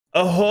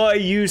Ahoy,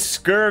 you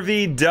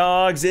scurvy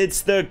dogs,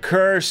 it's the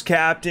Curse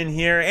Captain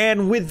here,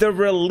 and with the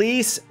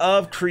release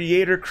of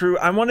Creator Crew,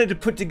 I wanted to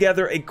put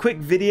together a quick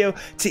video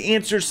to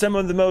answer some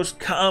of the most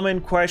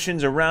common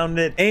questions around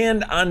it,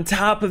 and on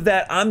top of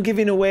that, I'm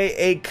giving away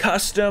a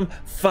custom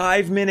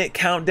 5-minute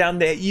countdown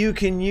that you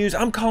can use.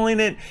 I'm calling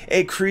it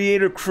a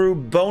Creator Crew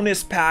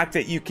bonus pack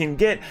that you can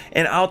get,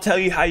 and I'll tell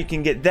you how you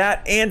can get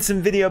that and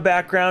some video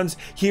backgrounds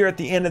here at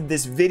the end of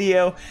this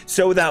video.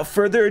 So without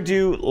further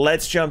ado,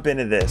 let's jump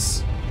into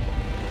this.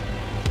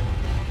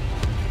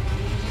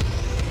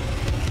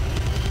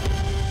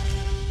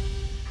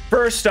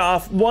 First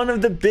off, one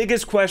of the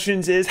biggest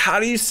questions is, how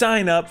do you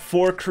sign up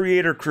for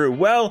Creator Crew?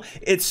 Well,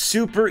 it's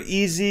super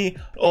easy.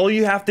 All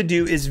you have to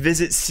do is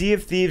visit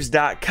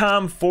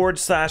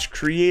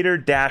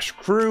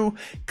seaofthieves.com/creator-crew,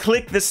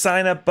 click the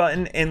sign up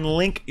button and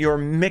link your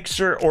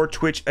Mixer or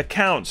Twitch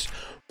accounts.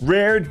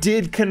 Rare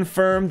did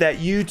confirm that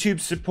YouTube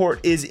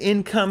support is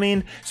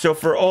incoming, so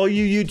for all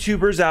you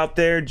YouTubers out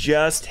there,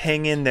 just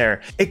hang in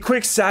there. A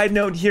quick side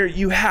note here,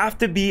 you have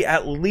to be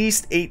at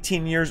least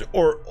 18 years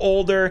or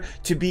older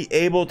to be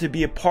able to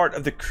be a part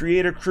of the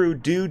Creator Crew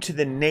due to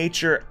the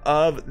nature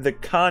of the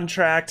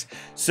contract.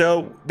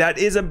 So that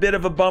is a bit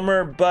of a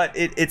bummer, but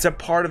it's a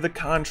part of the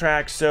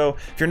contract. So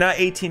if you're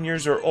not 18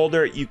 years or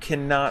older, you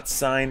cannot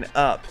sign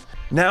up.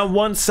 Now,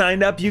 once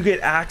signed up, you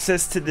get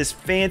access to this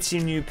fancy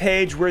new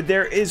page where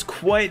there is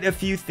quite a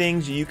few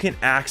things you can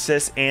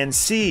access and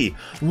see.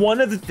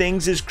 One of the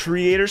things is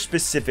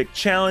creator-specific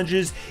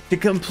challenges. To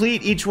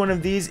complete each one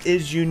of these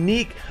is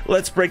unique.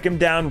 Let's break them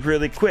down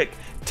really quick.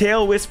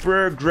 Tale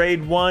Whisperer,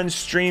 grade 1,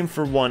 stream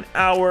for 1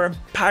 hour.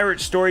 Pirate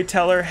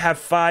Storyteller, have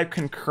 5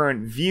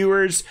 concurrent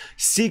viewers.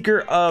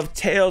 Seeker of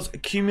Tales,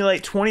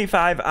 accumulate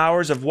 25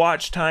 hours of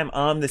watch time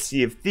on the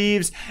Sea of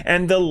Thieves.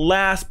 And the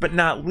last but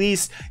not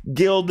least,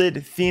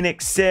 Gilded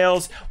Phoenix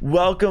Sales.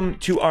 Welcome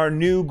to our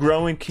new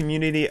growing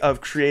community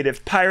of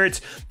creative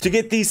pirates. To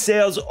get these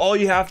sales, all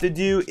you have to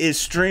do is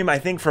stream, I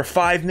think, for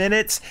 5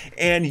 minutes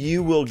and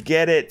you will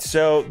get it.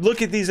 So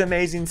look at these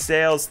amazing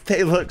sales.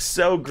 They look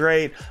so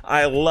great.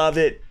 I love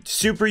it.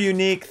 Super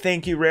unique.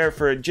 Thank you, Rare,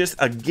 for just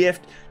a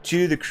gift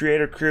to the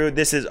Creator Crew.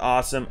 This is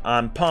awesome.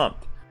 I'm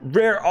pumped.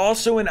 Rare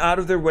also went out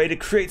of their way to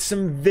create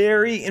some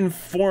very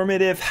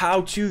informative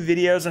how-to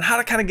videos on how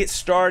to kind of get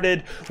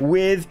started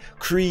with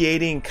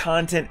creating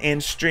content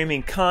and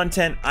streaming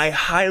content. I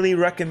highly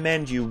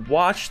recommend you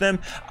watch them.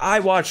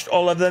 I watched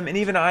all of them, and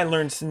even I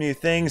learned some new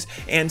things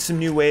and some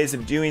new ways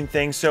of doing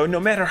things. So no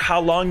matter how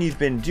long you've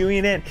been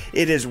doing it,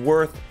 it is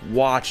worth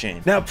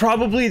watching. Now,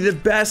 probably the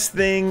best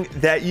thing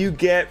that you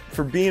get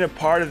for being a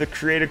part of the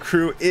Creator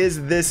Crew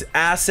is this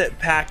asset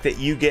pack that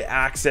you get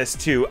access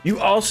to.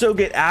 You also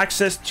get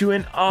access to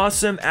an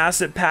awesome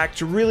asset pack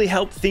to really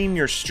help theme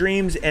your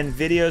streams and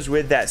videos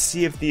with that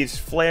Sea of Thieves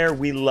flair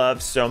we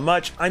love so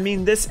much. I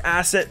mean, this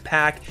asset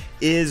pack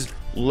is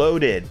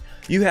loaded.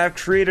 You have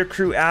Creator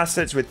Crew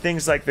assets with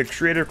things like the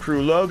Creator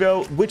Crew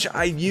logo, which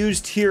I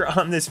used here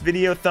on this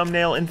video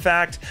thumbnail. In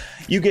fact,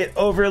 you get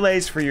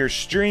overlays for your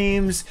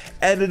streams,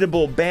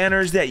 editable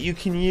banners that you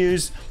can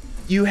use.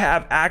 You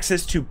have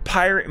access to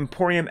Pirate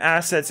Emporium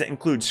assets that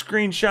include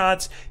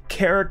screenshots,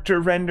 character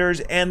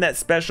renders, and that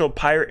special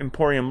Pirate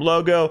Emporium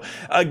logo.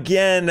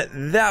 Again,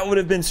 that would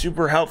have been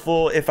super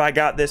helpful if I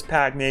got this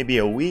pack maybe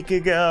a week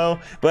ago.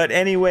 But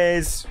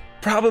anyways,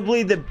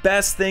 probably the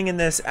best thing in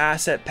this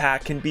asset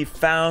pack can be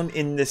found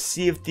in the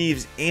Sea of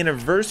Thieves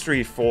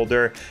anniversary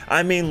folder.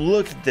 I mean,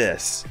 look at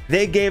this.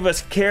 They gave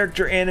us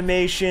character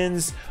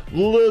animations.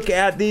 Look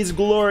at these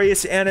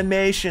glorious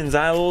animations.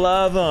 I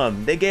love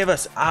them. They gave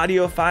us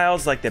audio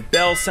files like the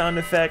bell sound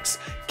effects,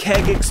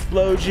 keg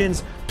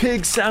explosions,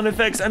 pig sound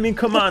effects. I mean,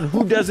 come on,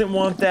 who doesn't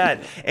want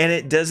that? And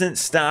it doesn't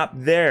stop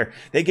there.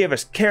 They gave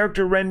us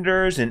character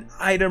renders and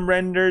item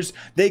renders.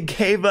 They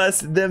gave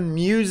us the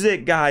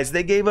music, guys.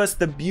 They gave us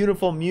the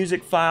beautiful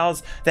music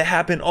files that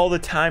happen all the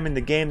time in the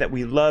game that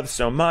we love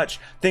so much.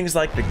 Things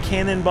like the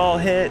cannonball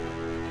hit,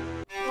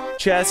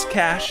 chest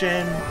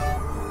cash-in,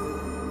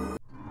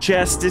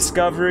 chest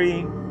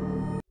discovery,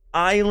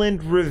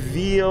 island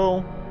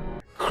reveal,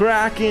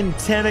 kraken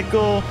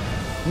tentacle.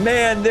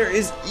 Man, there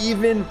is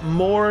even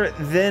more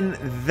than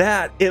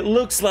that. It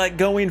looks like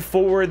going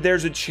forward,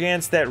 there's a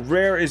chance that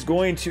Rare is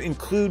going to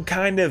include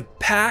kind of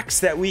packs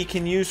that we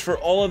can use for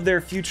all of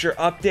their future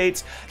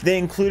updates. They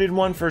included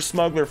one for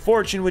Smuggler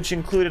Fortune, which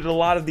included a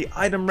lot of the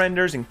item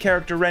renders and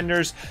character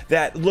renders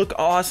that look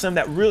awesome,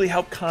 that really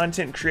help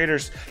content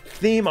creators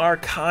theme our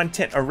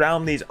content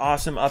around these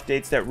awesome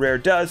updates that Rare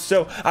does.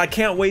 So I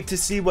can't wait to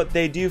see what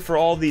they do for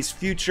all these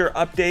future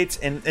updates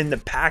and the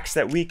packs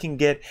that we can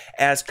get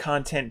as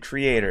content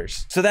creators.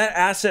 creators. So that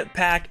asset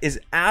pack is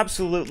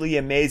absolutely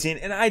amazing,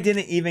 and I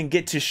didn't even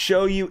get to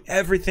show you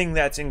everything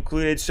that's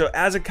included. So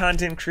as a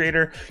content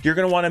creator, you're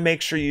going to want to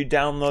make sure you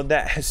download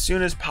that as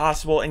soon as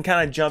possible and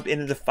kind of jump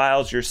into the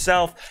files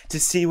yourself to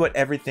see what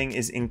everything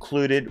is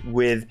included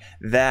with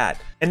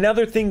that.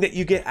 Another thing that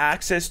you get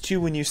access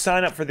to when you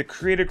sign up for the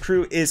Creator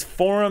Crew is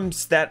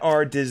forums that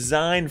are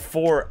designed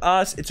for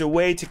us. It's a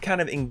way to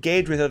kind of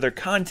engage with other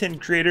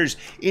content creators,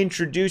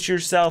 introduce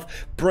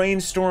yourself,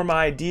 brainstorm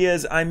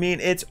ideas. I mean,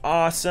 it's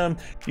awesome.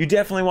 You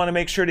definitely want to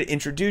make sure to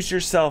introduce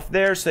yourself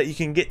there so that you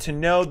can get to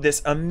know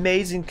this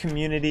amazing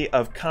community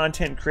of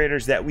content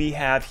creators that we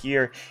have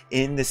here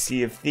in the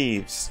Sea of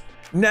Thieves.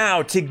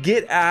 Now, to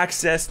get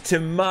access to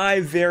my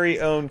very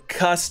own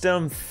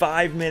custom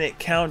 5-minute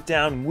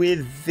countdown with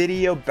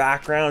video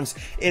backgrounds,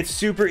 it's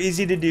super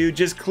easy to do.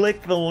 Just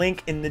click the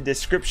link in the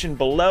description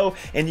below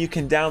and you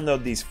can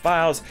download these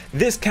files.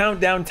 This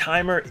countdown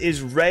timer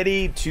is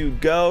ready to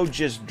go.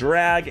 Just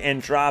drag and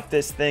drop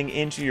this thing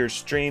into your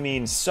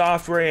streaming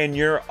software and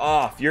you're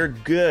off. You're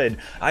good.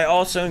 I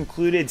also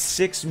included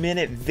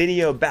 6-minute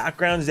video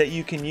backgrounds that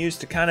you can use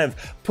to kind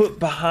of put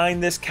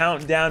behind this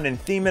countdown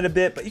and theme it a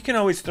bit, but you can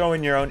always throw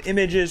in your own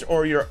images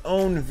or your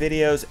own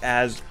videos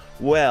as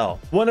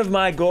well. One of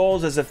my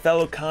goals as a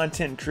fellow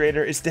content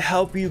creator is to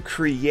help you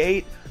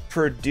create,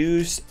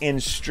 produce,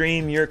 and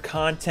stream your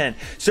content.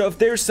 So if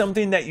there's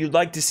something that you'd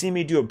like to see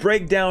me do a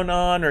breakdown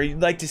on, or you'd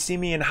like to see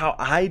me in how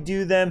I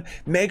do them,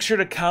 make sure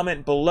to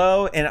comment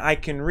below and I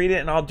can read it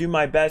and I'll do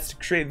my best to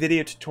create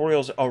video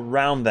tutorials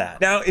around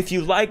that. Now, if you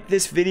like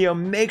this video,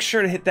 make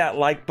sure to hit that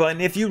like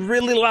button. If you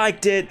really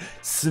liked it,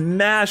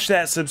 smash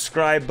that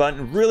subscribe button.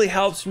 It really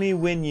helps me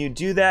when you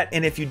do that.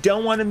 And if you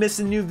don't want to miss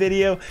a new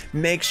video,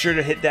 make sure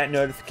to hit that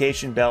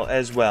notification bell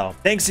as well.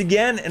 Thanks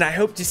again, and I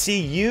hope to see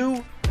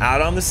you out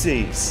on the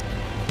seas.